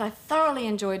all, because I thoroughly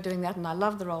enjoyed doing that, and I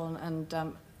loved the role and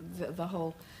the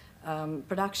whole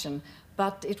production.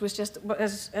 But it was just,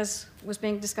 as was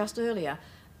being discussed earlier,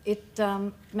 it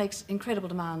makes incredible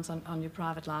demands on your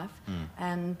private life.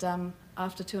 And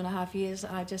after 2.5 years,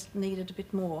 I just needed a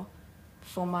bit more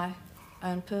for my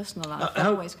own personal life. That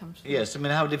always comes through. Yes, I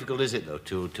mean, how difficult is it, though,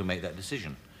 to make that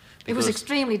decision? It was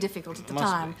extremely difficult at the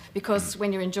time, be. because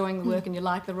when you're enjoying the work and you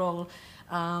like the role,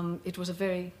 it was a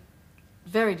very,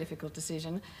 very difficult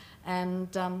decision.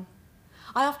 And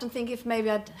I often think if maybe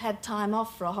I'd had time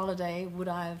off for a holiday, would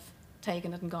I have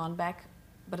taken it and gone back?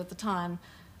 But at the time,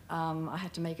 I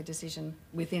had to make a decision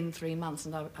within 3 months,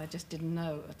 and I just didn't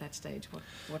know at that stage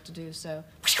what to do, so...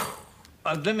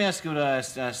 Let me ask you what I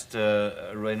asked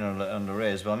Rowena and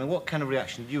Lorrae as well. I mean, what kind of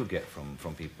reaction do you get from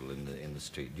people in the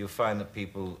street? Do you find that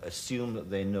people assume that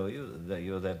they know you, that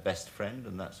you're their best friend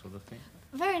and that sort of thing?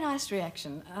 Very nice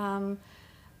reaction.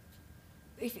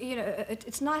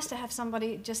 It's nice to have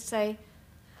somebody just say,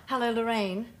 "Hello,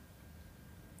 Lorraine,"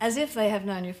 as if they have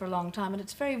known you for a long time, and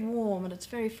it's very warm and it's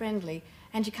very friendly,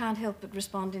 and you can't help but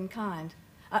respond in kind.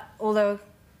 Although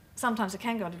sometimes it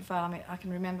can go a little far. I mean, I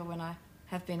can remember when I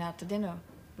have been out to dinner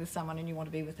with someone and you want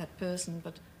to be with that person,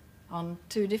 but on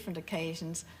 2 different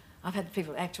occasions I've had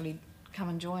people actually come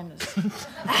and join us.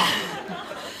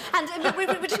 And we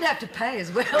didn't have to pay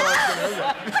as well.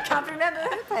 I can't remember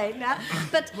who paid now.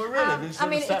 But, Well, really, they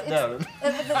sort of sat down.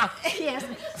 Yes,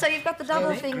 so you've got the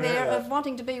double thing there of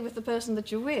wanting to be with the person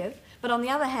that you're with, but on the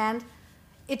other hand,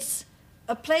 it's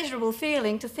a pleasurable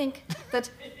feeling to think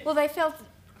that, well, they felt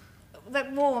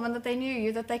that warm and that they knew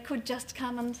you, that they could just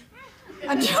come and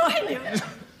join you.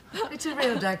 It's a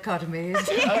real dichotomy, isn't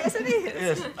it? Yes, it is.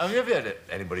 Yes. Have you ever had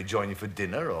anybody join you for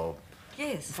dinner or...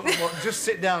 Yes. What, just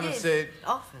sit down and say...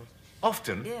 Often.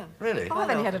 Often? Yeah. Really? Oh, I've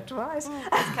only had it twice.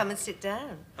 Just come and sit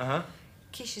down. Uh-huh.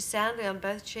 Kiss you soundly on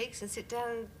both cheeks and sit down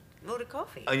and order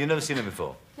coffee. Oh, you've never seen them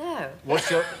before? No. What's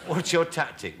your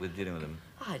tactic with dealing with them?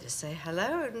 I just say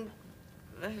hello and...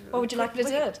 What would you like for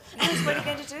dessert? Yes, what are you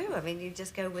going to do? I mean, you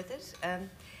just go with it.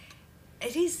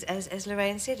 It is, as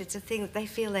Lorraine said, it's a thing that they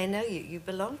feel they know you. You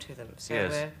belong to them. So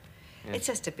Yes. Yes. It's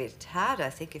just a bit hard, I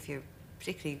think, if you're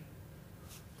particularly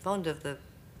fond of the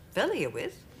fella you're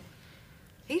with.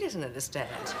 He doesn't understand.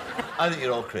 I think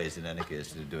you're all crazy in any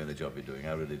case doing the job you're doing.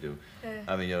 I really do.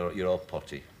 I mean, you're all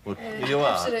potty. Well, you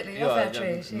are. Absolutely, You off are. our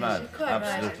trees, yes, Mad. you're quite right.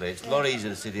 Absolutely. It's a lot easier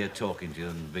to sit here talking to you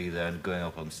than be there and going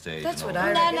up on stage. That's and what all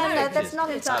I that. reckon. No, that's not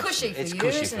It's entirely. cushy for It's you,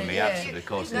 cushy isn't for it? me, Yeah. absolutely, of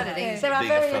course. Not at ease. There are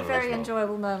Being a very, fella very as well.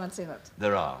 enjoyable moments in it.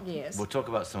 There are. Yes. We'll talk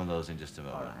about some of those in just a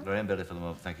moment. Lorraine Bailey for the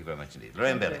moment. Thank you very much indeed.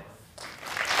 Lorraine Bailey.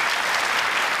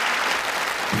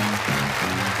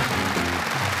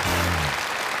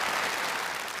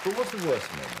 But what's the worst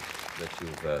moment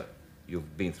that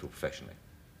you've been through professionally?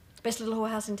 Best little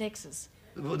whorehouse in Texas.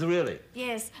 Really?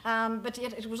 Yes, but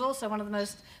yet it was also one of the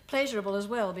most pleasurable as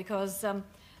well because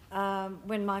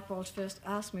when Mike Walsh first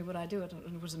asked me would I do it,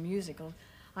 and it was a musical,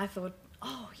 I thought,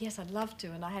 oh, yes, I'd love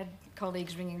to. And I had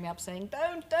colleagues ringing me up saying,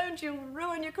 don't, you'll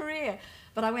ruin your career.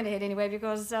 But I went ahead anyway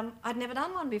because I'd never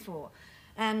done one before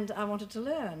and I wanted to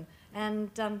learn. And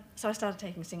so I started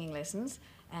taking singing lessons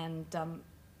and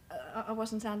I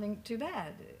wasn't sounding too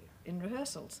bad in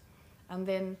rehearsals. And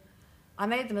then I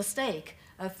made the mistake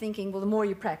of thinking, well, the more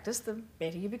you practice, the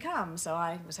better you become. So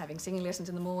I was having singing lessons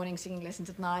in the morning, singing lessons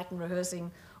at night, and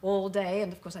rehearsing all day.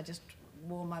 And of course, I just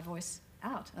wore my voice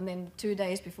out. And then 2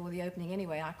 days before the opening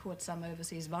anyway, I caught some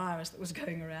overseas virus that was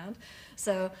going around.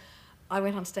 So I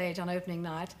went on stage on opening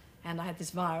night, and I had this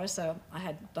virus, so I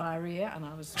had diarrhea, and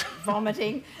I was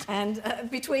vomiting, and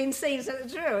between scenes, so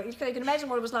it's true. You can imagine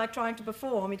what it was like trying to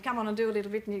perform. You'd come on and do a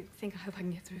little bit, and you think, I hope I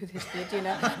can get through this bit, you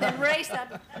know. Then race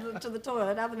up to the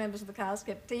toilet. Other members of the cast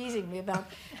kept teasing me about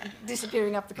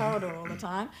disappearing up the corridor all the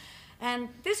time. And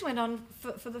this went on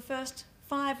for the first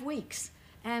 5 weeks,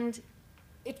 and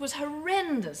it was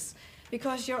horrendous,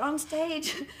 because you're on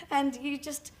stage, and you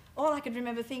just, all I could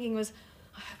remember thinking was,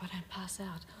 I hope I don't pass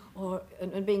out.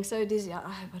 And being so dizzy,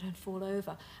 I hope I don't fall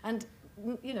over. And,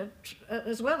 you know,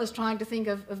 as well as trying to think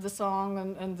of the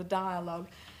song and the dialogue.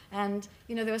 And,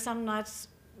 you know, there were some nights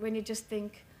when you just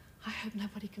think, I hope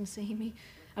nobody can see me.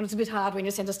 And it's a bit hard when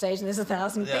you're centre stage and there's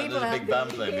 1,000 people there's a out big there. band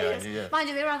playing behind you, yeah. Mind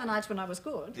you, there were other nights when I was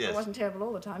good. Yes. I wasn't terrible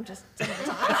all the time, just some of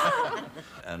the time.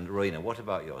 And Rowena, what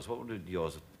about yours? What would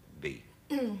yours be?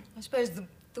 I suppose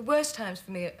the worst times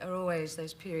for me are always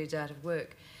those periods out of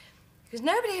work. Because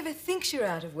nobody ever thinks you're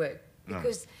out of work.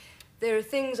 Because there are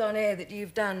things on air that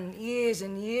you've done years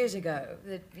and years ago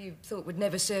that you thought would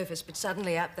never surface, but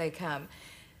suddenly up they come.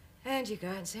 And you go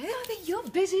and say, oh, you're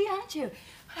busy, aren't you?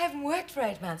 I haven't worked for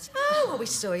 8 months. Oh, well, we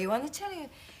saw you on the telly.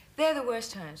 They're the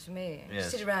worst times for me. You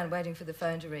Yes. sit around waiting for the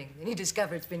phone to ring, and you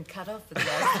discover it's been cut off for the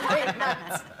last 3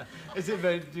 months. Is it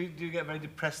very... Do you get very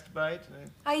depressed by it?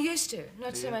 I used to,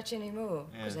 not so much anymore,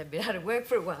 because I've been out of work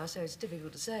for a while, so it's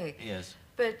difficult to say. Yes.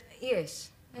 But, yes,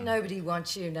 nobody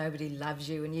wants you, nobody loves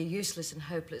you, and you're useless and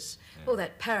hopeless. All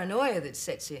that paranoia that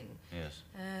sets in. Yes.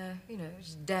 You know,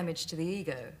 it's damage to the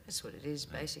ego. That's what it is,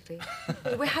 basically.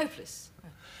 We're hopeless.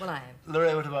 Well, I am.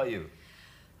 Lorraine, what about you?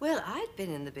 Well, I'd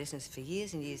been in the business for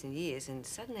years and years and years, and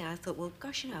suddenly I thought, well,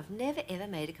 gosh, you know, I've never, ever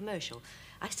made a commercial.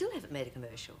 I still haven't made a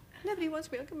commercial. Nobody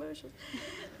wants me on commercials.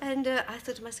 And I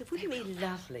thought to myself, wouldn't it be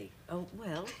lovely? Oh,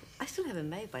 well, I still haven't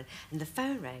made one. And the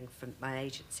phone rang from my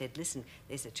agent, said, listen,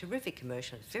 there's a terrific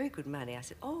commercial, it's very good money. I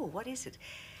said, oh, what is it?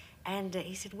 And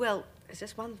he said, well, it's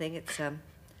just one thing, it's for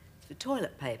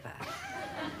toilet paper.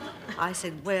 I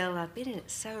said, well, I've been in it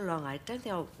so long, I don't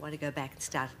think I'll want to go back and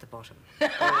start at the bottom.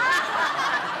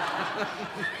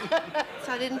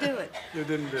 So I didn't do it. You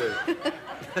didn't do it.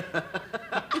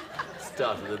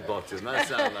 Start at the bottom. That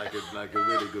sounds like a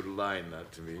really good line,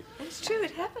 that, to me. It's true,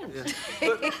 it happened.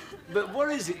 Yeah. But what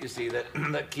is it, you see,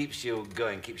 that keeps you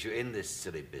going, keeps you in this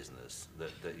silly business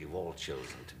that you've all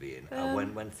chosen to be in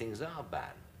when things are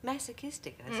bad?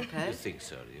 Masochistic, I You suppose. think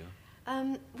so, do you?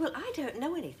 Well, I don't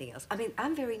know anything else. I mean,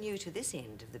 I'm very new to this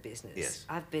end of the business. Yes.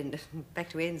 I've been back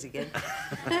to ends again.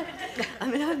 I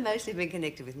mean, I've mostly been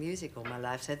connected with music all my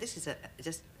life, so this is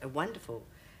just a wonderful,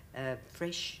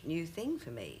 fresh, new thing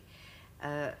for me.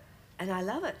 And I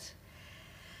love it.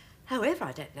 However,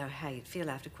 I don't know how you'd feel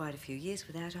after quite a few years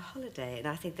without a holiday, and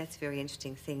I think that's a very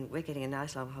interesting thing. We're getting a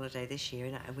nice long holiday this year,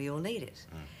 and we all need it.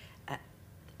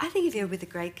 I think if you're with a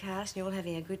great cast and you're all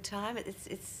having a good time,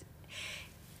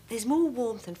 there's more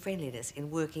warmth and friendliness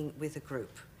in working with a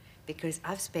group, because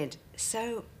I've spent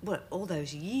all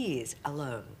those years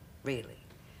alone, really.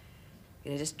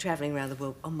 You know, just travelling around the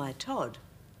world on my Todd.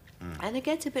 And it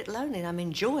gets a bit lonely, and I'm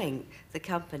enjoying the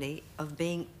company of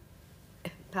being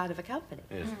part of a company.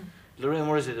 Yes. Lorraine,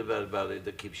 what is it about it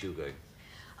that keeps you going?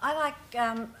 I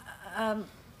like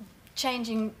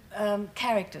changing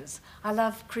characters. I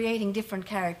love creating different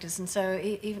characters, and so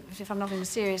even if I'm not in a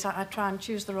series, I try and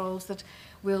choose the roles that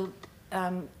will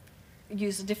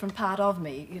use a different part of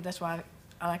me. That's why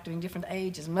I like doing different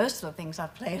ages. Most of the things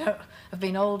I've played have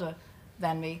been older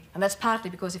than me, and that's partly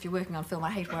because if you're working on film,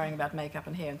 I hate worrying about makeup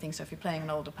and hair and things, so if you're playing an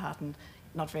older part and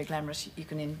not very glamorous, you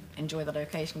can enjoy the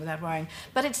location without worrying.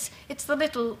 But it's the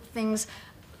little things,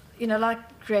 you know,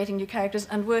 like creating new characters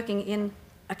and working in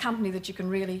a company that you can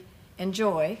really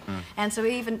enjoy. And so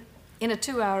even in a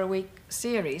 2-hour-a-week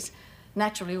series,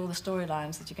 naturally all the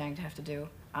storylines that you're going to have to do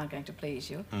aren't going to please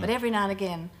you. But every now and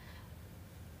again,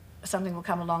 something will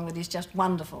come along that is just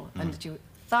wonderful and that you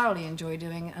thoroughly enjoy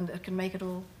doing, and it can make it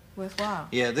all worthwhile.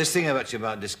 Yeah, this thing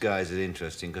about disguise is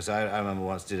interesting, because I remember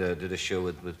once did a show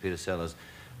with Peter Sellers,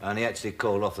 and he actually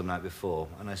called off the night before,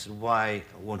 and I said, why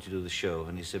won't you do the show?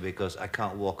 And he said, because I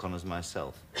can't walk on as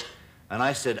myself. And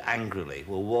I said angrily,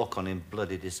 well, walk on in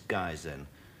bloody disguise then.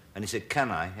 And he said, can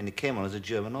I? And he came on as a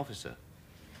German officer.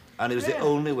 And it was the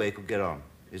only way he could get on.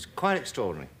 It's quite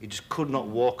extraordinary. He just could not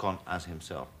walk on as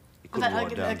himself. He couldn't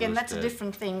walk down again, those that's stairs. a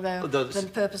different thing, though, than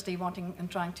purposely wanting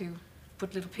and trying to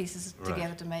put little pieces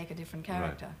together to make a different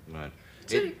character. Right.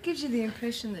 So it gives you the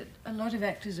impression that a lot of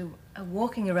actors are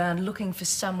walking around looking for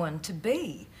someone to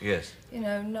be. Yes. You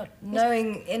know, not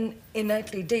knowing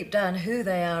innately deep down who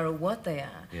they are or what they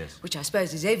are. Yes. Which I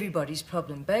suppose is everybody's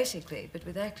problem, basically. But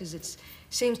with actors, it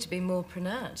seems to be more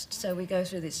pronounced. So we go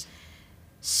through this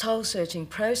soul-searching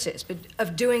process, but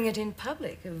of doing it in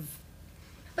public,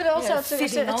 But also,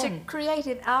 it's a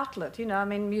creative outlet, you know. I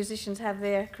mean, musicians have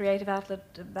their creative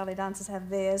outlet, ballet dancers have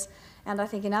theirs, and I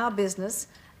think in our business,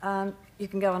 you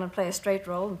can go on and play a straight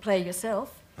role and play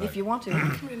yourself if you want to.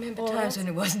 I can remember times when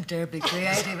it wasn't terribly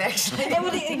creative, actually. Yeah,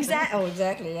 well,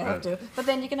 exactly, you have to. But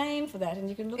then you can aim for that, and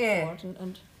you can look for it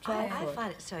and try for it. I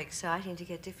find it so exciting to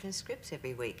get different scripts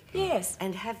every week. Yes.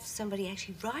 And have somebody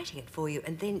actually writing it for you,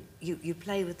 and then you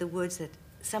play with the words that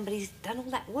somebody's done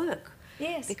all that work.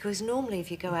 Yes. Because normally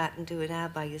if you go out and do an hour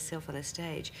by yourself on a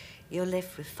stage, you're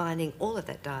left with finding all of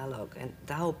that dialogue and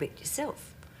the whole bit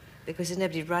yourself, because there's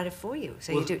nobody to write it for you,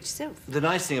 so you do it yourself. The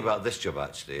nice thing about this job,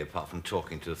 actually, apart from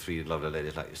talking to 3 lovely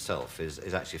ladies like yourself, is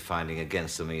actually finding, again,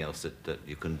 something else that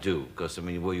you can do. Because, I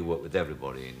mean, you work with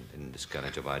everybody in this kind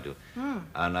of job I do.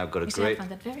 And I've got a great... I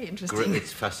find that very interesting.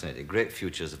 It's fascinating. Great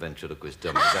future as a ventriloquist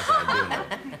dummy. That I do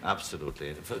know.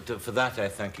 Absolutely. For that, I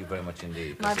thank you very much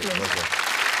indeed. My pleasure.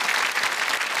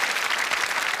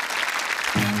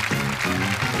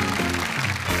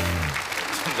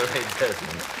 Lorrae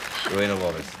Desmond, Rowena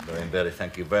Wallace, Lorraine Bailey,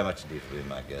 thank you very much indeed for being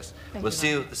my guest. We'll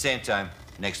see you at the same time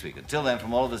next week. Until then,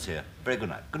 from all of us here, very good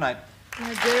night. Good night. Good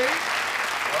night, Jerry.